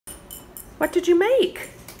What did you make?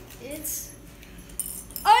 It's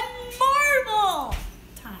a marble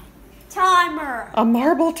timer. A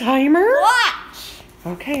marble timer? Watch.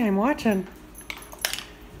 Okay, I'm watching.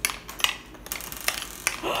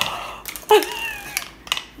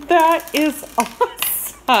 That is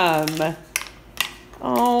awesome.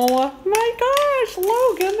 Oh my gosh,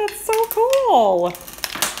 Logan, that's so cool.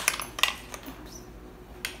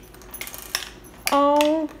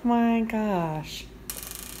 Oh my gosh.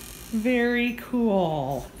 Very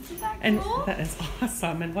cool. Isn't that And cool? that is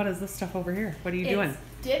awesome. And what is this stuff over here? What are you doing?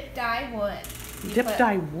 Dip dye wood. Dip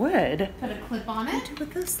dye wood? Put a clip on it. What do you do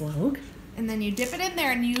with this, Log? And then you dip it in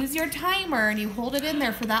there and use your timer and you hold it in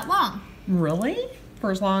there for that long. Really? For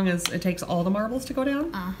as long as it takes all the marbles to go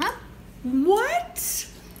down? Uh-huh. What?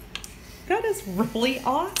 That is really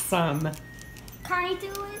awesome. Can I do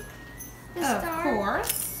it? Of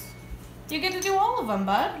course. You get to do all of them,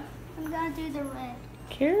 bud. I'm gonna do the red.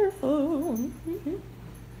 Careful.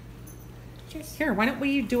 Just Here, why don't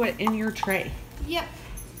we do it in your tray? Yep.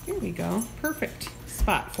 Here we go. Perfect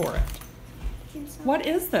spot for it. What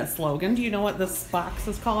is this, Logan? Do you know what this box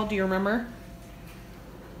is called? Do you remember?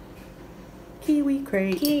 Kiwi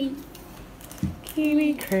Crate.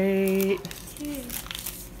 Kiwi Crate. 2,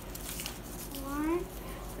 1.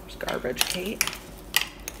 There's garbage, Kate.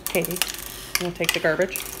 Katie, you want to take the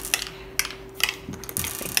garbage?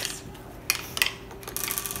 Thanks.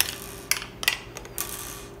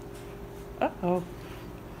 Uh-oh.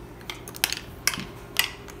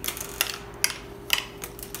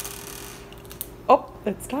 Oh,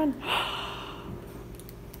 it's done.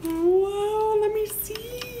 Whoa, let me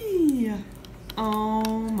see.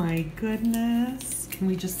 Oh my goodness. Can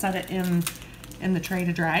we just set it in the tray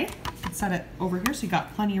to dry? Set it over here so you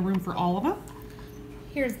got plenty of room for all of them.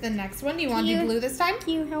 Here's the next one. Do you want to do blue this time? Can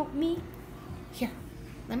you help me? Here.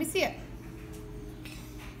 Let me see it.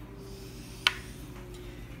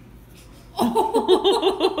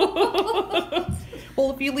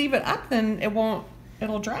 Well, if you leave it up, then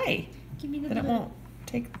it'll dry. Give me the Then it blue. won't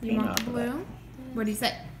take the You paint want off of it. blue? What do you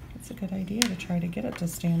say? It's a good idea to try to get it to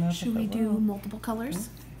stand up. Should if we it do will. multiple colors?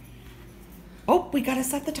 Oh, we gotta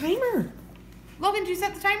set the timer. Logan, did you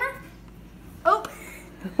set the timer? Oh.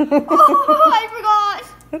 Oh, I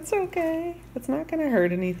forgot. That's okay. It's not gonna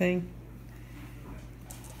hurt anything.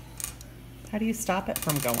 How do you stop it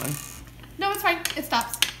from going? No, it's fine. It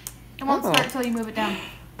stops. It won't Oh. start until you move it down.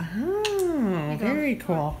 Oh, go. very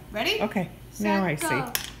cool. Ready? Okay, now I Set, see.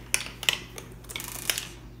 go.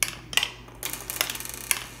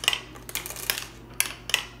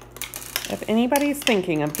 If anybody's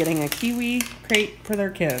thinking of getting a Kiwi Crate for their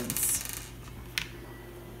kids,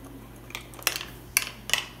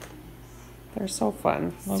 they're so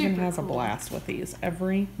fun. Logan Super has a cool. blast with these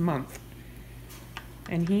every month.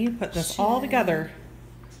 And he put this all together,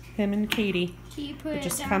 him and Katie. Can you put It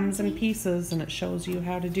just down, comes in please? pieces and it shows you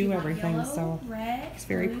how to do You want everything. yellow, So red, he's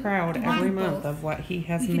very blue? proud You want every both? month of what he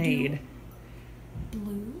has We could do made.